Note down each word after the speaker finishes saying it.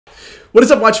What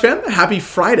is up, Watch fam? Happy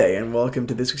Friday, and welcome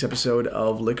to this week's episode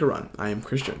of Liquor Run. I am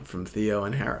Christian from Theo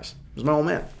and Harris. This is my old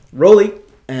man, Rolly,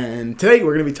 and today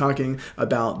we're going to be talking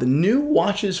about the new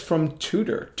watches from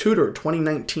Tudor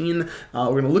 2019. We're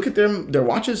going to look at their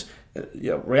watches,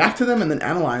 react to them, and then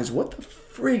analyze what the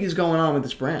frig is going on with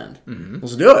this brand.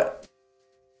 Let's do it.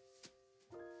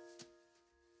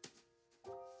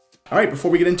 All right, before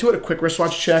we get into it, a quick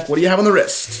wristwatch check. What do you have on the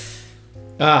wrist?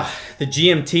 The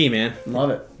GMT, man. Love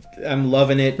it. I'm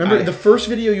loving it. Remember, the first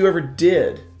video you ever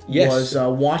did was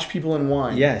Watch People and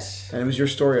Wine. Yes. And it was your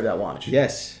story of that watch.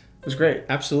 Yes. It was great.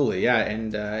 Absolutely, yeah.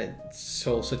 And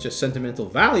so such a sentimental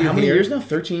value. How many years now?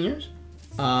 13 years?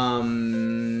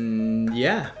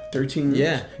 Yeah. 13 years.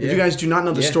 Yeah. If you guys do not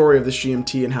know the story of this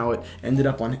GMT and how it ended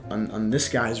up on this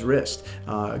guy's wrist,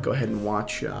 go ahead and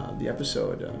watch the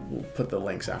episode. We'll put the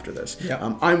links after this.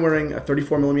 Yeah. I'm wearing a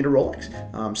 34mm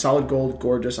Rolex. Solid gold,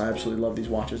 gorgeous. I absolutely love these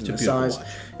watches. And the size. Watch.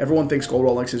 Everyone thinks gold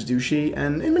Rolex is douchey,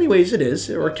 and in many ways it is,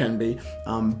 or it can be.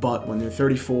 But when they're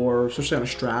 34, especially on a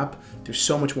strap, they're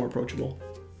so much more approachable.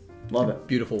 Love it.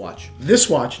 Beautiful watch. This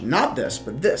watch, not this,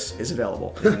 but this is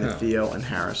available in the Theo and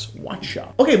Harris watch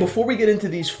shop. Okay, before we get into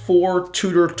these 4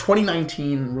 Tudor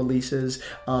 2019 releases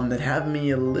that have me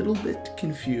a little bit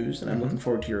confused, and I'm looking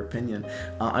forward to your opinion,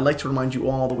 I'd like to remind you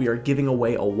all that we are giving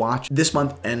away a watch this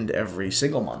month and every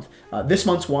single month. This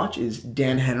month's watch is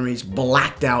Dan Henry's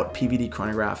blacked out PVD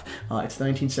chronograph. It's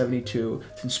 1972.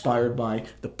 It's inspired by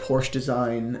the Porsche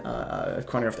design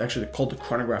chronograph, actually called the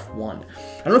Chronograph 1.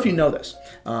 I don't know if you know this,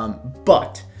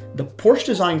 but the Porsche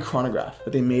design chronograph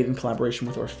that they made in collaboration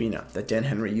with Orfina, that Dan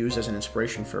Henry used as an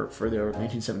inspiration for their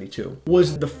 1972,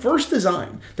 was the first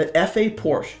design that F.A.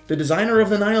 Porsche, the designer of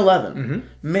the 911,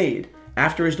 made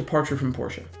after his departure from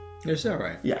Porsche. Is that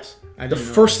right? Yes. The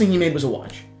first thing he made was a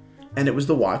watch. And it was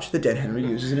the watch that Dan Henry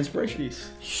used as an inspiration.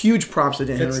 Huge props to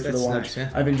Dan Henry for the watch. Nice,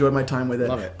 yeah. I've enjoyed my time with it.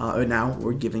 Love it. Now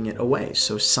we're giving it away.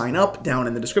 So sign up down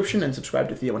in the description and subscribe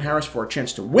to Theo and Harris for a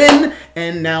chance to win.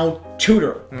 And now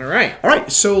Tudor. All right. All right,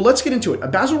 so let's get into it.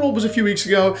 Baselworld was a few weeks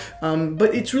ago,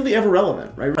 but it's really ever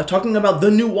relevant, right? We're talking about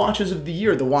the new watches of the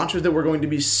year, the watches that we're going to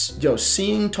be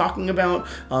seeing, talking about,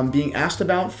 being asked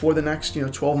about for the next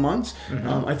 12 months.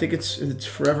 I think it's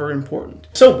forever important.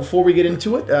 So before we get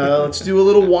into it, let's do a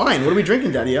little wine. What are we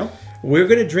drinking, Daddy-O? We're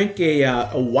going to drink a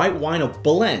white wine, a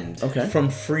blend from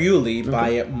Friuli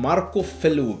by Marco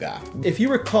Feluga. If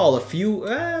you recall,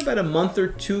 about a month or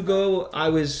two ago, I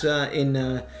was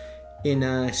in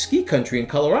ski country in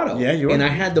Colorado. Yeah, you were. And I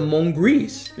had the Mont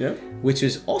Gris, which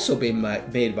is also being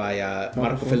made by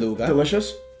Marco Feluga.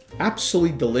 Delicious?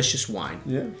 Absolutely delicious wine.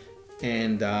 Yeah.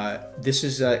 And this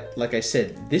is, like I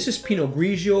said, this is Pinot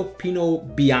Grigio,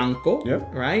 Pinot Bianco,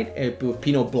 right?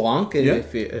 Pinot Blanc,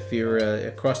 if you're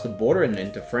across the border and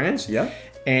into France. Yeah.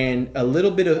 And a little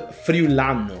bit of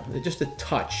Friulano, just a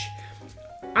touch.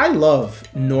 I love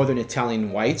Northern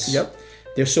Italian whites. Yep.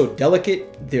 They're so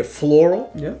delicate. They're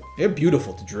floral. Yeah. They're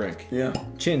beautiful to drink. Yeah.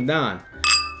 Chin Dan.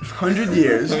 100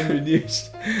 years. 100 years.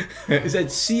 Is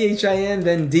that C-H-I-N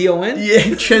then D-O-N?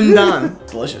 Yeah, Chendan.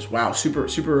 Delicious. Wow, super,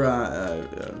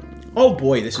 oh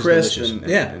boy, this crisp is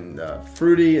delicious. And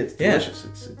fruity. It's delicious.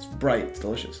 It's bright. It's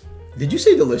delicious. Did you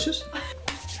say delicious?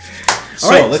 All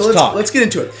right, let's talk. Let's get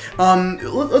into it.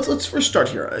 Let's first start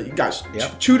here, guys.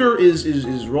 Tudor is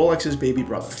Rolex's baby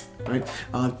brother, right?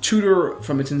 Tudor,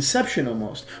 from its inception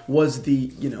almost, was the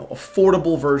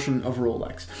affordable version of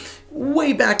Rolex.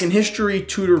 Way back in history,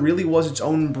 Tudor really was its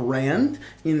own brand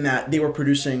in that they were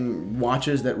producing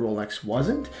watches that Rolex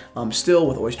wasn't, still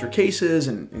with oyster cases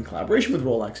and in collaboration with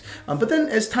Rolex. But then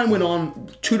as time went on,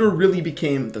 Tudor really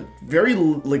became the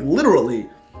literally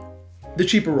the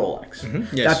cheaper Rolex.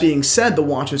 Yes. That being said, the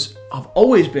watches have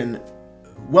always been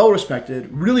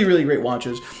well-respected, really, really great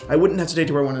watches. I wouldn't hesitate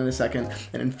to wear one in a second.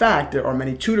 And in fact, there are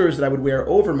many Tudors that I would wear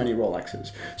over many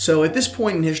Rolexes. So at this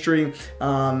point in history,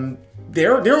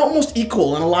 they're almost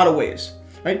equal in a lot of ways,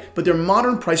 right? But their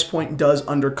modern price point does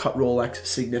undercut Rolex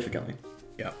significantly.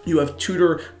 Yeah. You have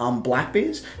Tudor Black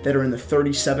Bays that are in the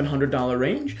 $3,700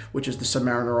 range, which is the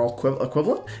Submariner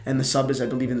equivalent, and the sub is, I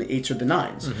believe, in the 8s or the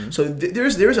 9s. So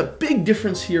there's a big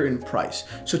difference here in price.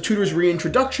 So Tudor's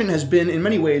reintroduction has been, in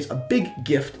many ways, a big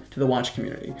gift to the watch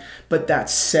community. But that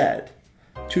said,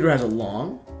 Tudor has a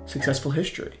long, successful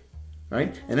history,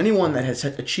 right? And anyone that has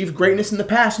achieved greatness in the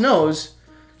past knows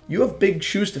you have big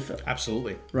shoes to fill.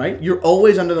 Absolutely. Right? You're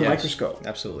always under the microscope.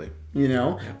 Absolutely.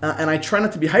 And I try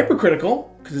not to be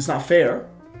hypercritical because it's not fair,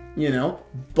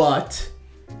 but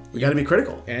We got to be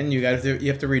critical. And you have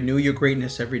to renew your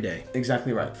greatness every day.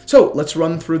 Exactly right. So let's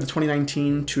run through the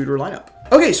 2019 Tudor lineup.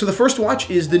 Okay, so the first watch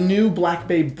is the new Black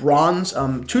Bay Bronze.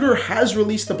 Tudor has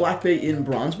released the Black Bay in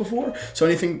bronze before, so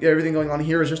everything going on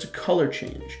here is just a color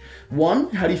change. One,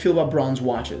 how do you feel about bronze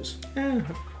watches? I'm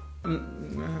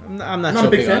not so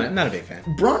big on it. Not a big fan.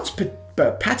 Bronze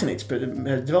patinates, but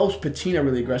develops patina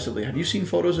really aggressively. Have you seen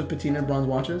photos of patina bronze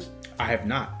watches? I have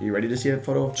not. Are you ready to see a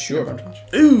photo of sure. Bronze watch?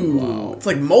 Ooh, wow. It's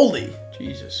like moldy.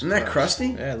 Jesus. Isn't that crusty?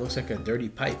 Yeah, it looks like a dirty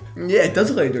pipe. Yeah, it does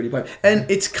look like a dirty pipe. And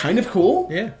it's kind of cool.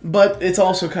 Yeah. But it's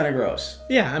also kind of gross.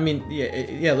 Yeah, I mean,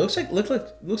 it looks like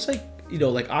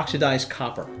like oxidized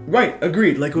copper. Right,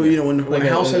 agreed. Like when a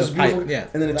house has pipe, yeah.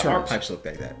 And then it turns. Our pipes look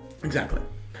like that. Exactly.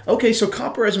 Okay, so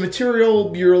copper as a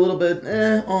material, you're a little bit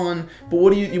on. But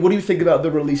what do you think about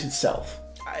the release itself?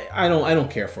 I don't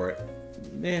care for it.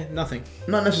 Nothing.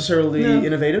 Not necessarily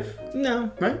innovative.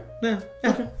 No. Right? No.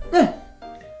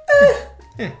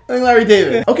 Okay. Like Larry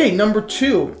David. Okay, number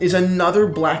 2 is another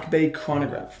Black Bay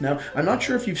Chronograph. Now, I'm not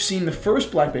sure if you've seen the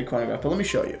first Black Bay Chronograph, but let me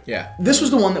show you. Yeah. This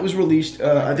was the one that was released,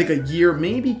 I think, a year,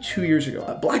 maybe 2 years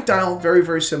ago. Black dial, very,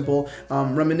 very simple,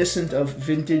 reminiscent of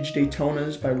vintage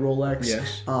Daytonas by Rolex.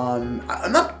 Yes.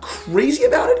 I'm not crazy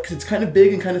about it because it's kind of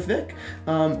big and kind of thick,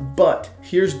 but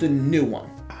here's the new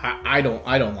one. I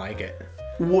don't like it.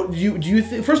 What do you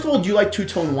think? First of all, do you like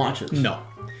two-tone watches? No.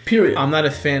 Period. I'm not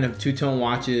a fan of two-tone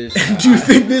watches. Do you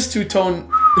think this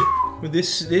two-tone...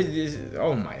 This is,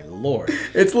 oh my lord.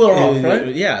 It's a little off, right?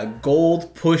 Yeah,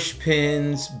 gold push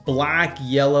pins, black,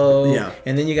 yellow,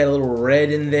 and then you got a little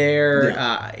red in there.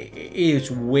 Yeah.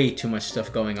 It's way too much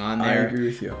stuff going on there. I agree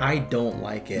with you. I don't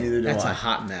like it. Neither do That's I. a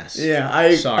hot mess.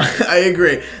 Yeah, sorry. I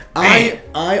agree. I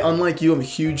unlike you, I'm a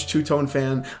huge two-tone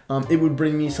fan. It would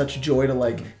bring me such joy to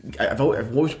like. I've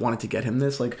always wanted to get him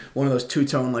this, like one of those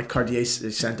two-tone like Cartier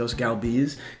Santos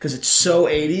Galbis, because it's so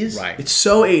 80s. Right. It's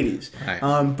so 80s. Right.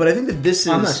 But I think that this is.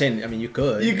 I'm not saying. I mean, you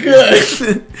could. You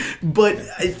could. But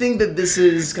I think that this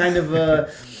is kind of a.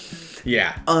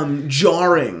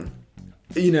 Jarring.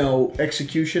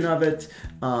 Execution of it.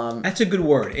 That's a good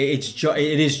word. It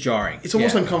is jarring. It's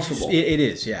almost uncomfortable. It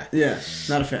is, yeah. Yeah,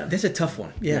 not a fan. That's a tough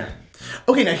one. Yeah.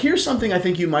 Okay, now here's something I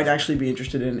think you might actually be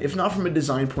interested in, if not from a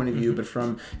design point of view, but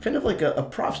from kind of like a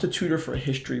props to Tudor for a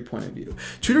history point of view.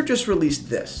 Tudor just released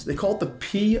this. They call it the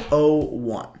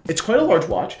P01. It's quite a large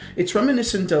watch. It's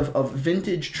reminiscent of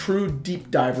vintage true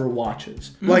deep diver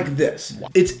watches, like this.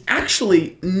 It's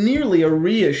actually nearly a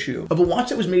reissue of a watch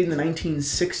that was made in the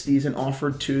 1960s and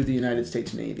offered to the United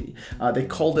States Navy. They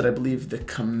called it, I believe, the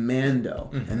Commando,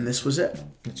 and this was it.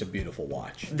 It's a beautiful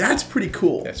watch. That's pretty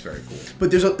cool. That's very cool. But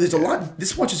there's a lot.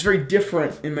 This watch is very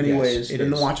different in many ways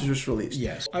than the watches just released.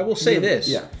 Yes, I will say this.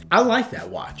 Yeah, I like that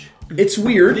watch. It's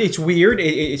weird. It's weird.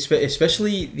 It's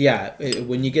especially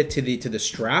when you get to the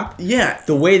strap. Yeah,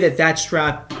 the way that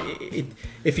strap.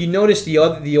 If you notice,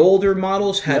 the older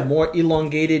models had more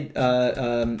elongated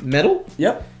metal.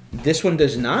 Yep. This one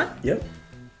does not. Yep.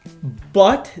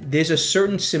 But there's a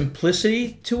certain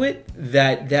simplicity to it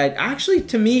that actually,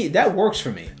 to me, that works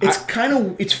for me. It's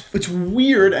it's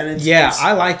weird and it's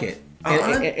I like it,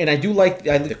 and I do like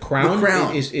the crown. The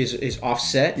crown is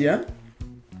offset. Yeah,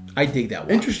 I dig that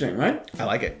one. Interesting, right? I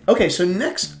like it. Okay, so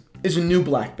next is a new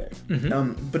Black Bay,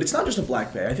 but it's not just a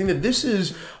Black Bay. I think that this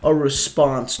is a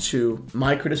response to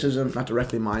my criticism, not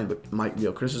directly mine, but my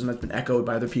criticism that's been echoed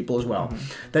by other people as well,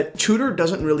 that Tudor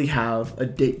doesn't really have a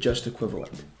Datejust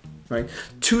equivalent. Right,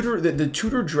 the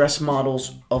Tudor dress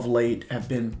models of late have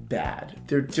been bad.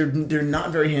 They're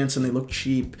not very handsome. They look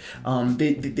cheap.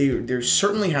 There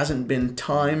certainly hasn't been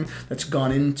time that's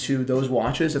gone into those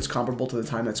watches that's comparable to the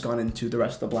time that's gone into the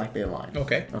rest of the Black Bay line.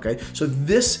 Okay. Okay. So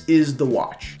this is the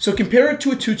watch. So compare it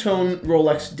to a two-tone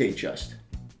Rolex Datejust.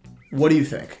 What do you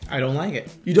think? I don't like it.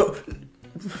 You don't.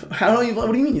 How don't you? What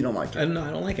do you mean you don't like it? No,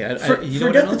 I don't like it.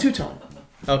 Forget the two-tone.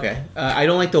 Okay, I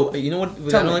don't like I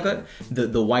don't like that?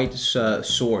 The white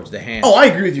swords, the hands. Oh, I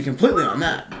agree with you completely on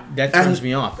that. That turns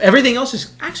me off. Everything else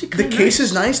is actually kind of nice. The case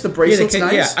is nice, the bracelet's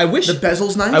nice. Yeah, I wish the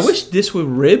bezel's nice. I wish this were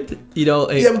ribbed.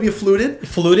 It would be a fluted.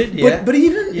 Fluted, yeah. But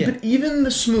even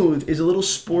the smooth is a little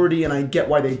sporty, and I get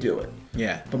why they do it.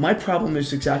 Yeah. But my problem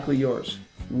is exactly yours.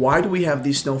 Why do we have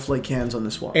these snowflake hands on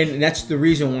this watch? And that's the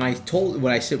reason why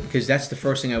I said, because that's the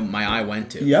first thing my eye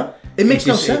went to. Yeah, it makes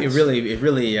no sense. It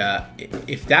really.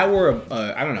 If that were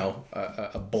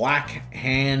a black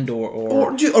hand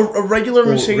or a regular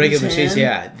Mercedes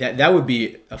hand, that would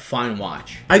be a fine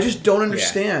watch. I just don't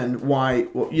understand why.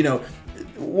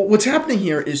 What's happening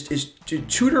here is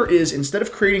Tudor is, instead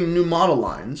of creating new model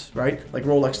lines, right, like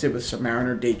Rolex did with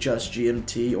Submariner, Datejust,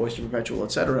 GMT, Oyster Perpetual,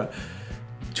 etc.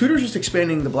 Tudor's just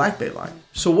expanding the Black Bay line.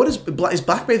 So what is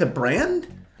Black Bay the brand?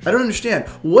 I don't understand.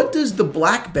 What does the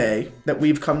Black Bay that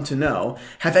we've come to know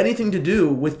have anything to do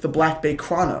with the Black Bay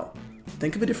Chrono?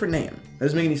 Think of a different name. That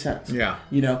doesn't make any sense. Yeah.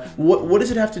 You know, what does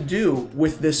it have to do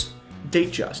with this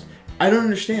Datejust? I don't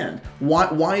understand.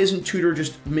 Why isn't Tudor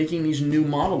just making these new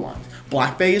model lines?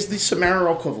 Black Bay is the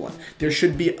Samaro equivalent. There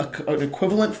should be an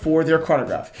equivalent for their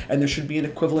chronograph, and there should be an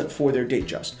equivalent for their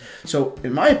Datejust. So,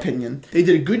 in my opinion, they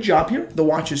did a good job here. The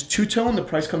watch is two-tone. The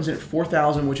price comes in at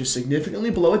 $4,000, which is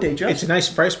significantly below a Datejust. It's a nice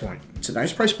price point. It's a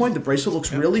nice price point. The bracelet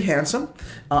looks really handsome,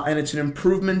 and it's an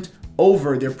improvement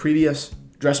over their previous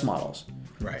dress models.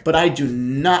 Right. But I do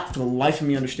not, for the life of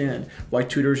me, understand why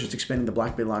Tudor is just expanding the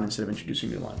Black Bay line instead of introducing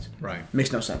new lines. Right.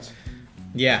 Makes no sense.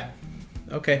 Yeah.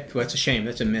 Okay. Well, that's a shame.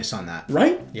 That's a miss on that.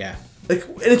 Right? Yeah. Like,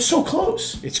 and it's so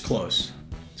close. It's close.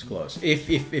 It's close.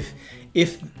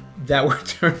 If that were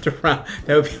turned around,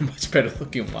 that would be a much better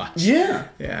looking watch. Yeah.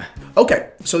 Yeah.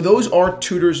 Okay. So those are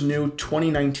Tudor's new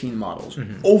 2019 models.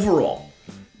 Overall,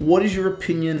 what is your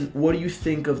opinion? What do you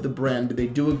think of the brand? Did they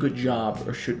do a good job,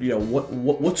 or should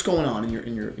what's going on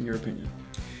in your opinion?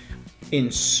 In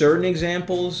certain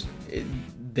examples,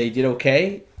 they did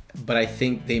okay, but I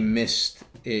think they missed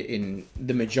in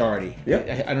the majority.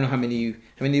 Yeah. I don't know how many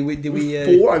did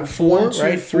we? Four,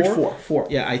 right? Four.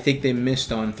 Yeah, I think they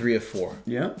missed on 3 of 4.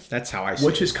 Yeah. That's how I see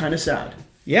Which it. is kind of sad.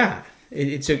 Yeah.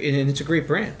 It's a great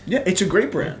brand. Yeah, it's a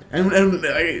great brand,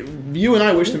 and you and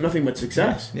I wish them nothing but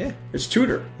success. Yeah, it's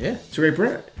Tudor. Yeah, it's a great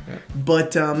brand. Yeah.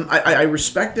 But I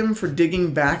respect them for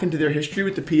digging back into their history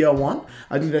with the P01.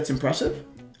 I think that's impressive.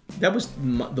 That was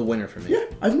the winner for me. Yeah,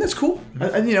 I think that's cool.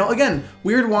 And again,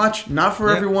 weird watch, not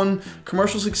for everyone.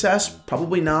 Commercial success,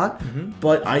 probably not.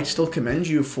 But I still commend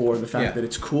you for the fact that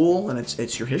it's cool and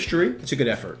it's your history. It's a good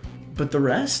effort. But the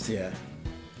rest, yeah.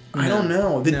 I don't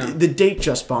know. The date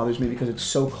just bothers me because it's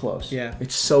so close. Yeah.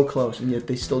 It's so close, and yet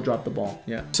they still drop the ball.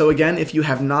 Yeah. So again, if you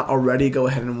have not already, go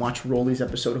ahead and watch Rolly's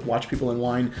episode of Watch People and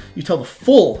Wine. You tell the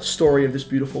full story of this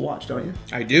beautiful watch, don't you?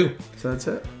 I do. So that's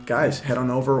it. Guys, head on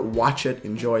over, watch it,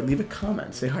 enjoy, leave a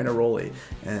comment, say hi to Rolly,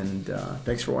 and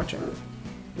thanks for watching.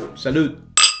 Salud.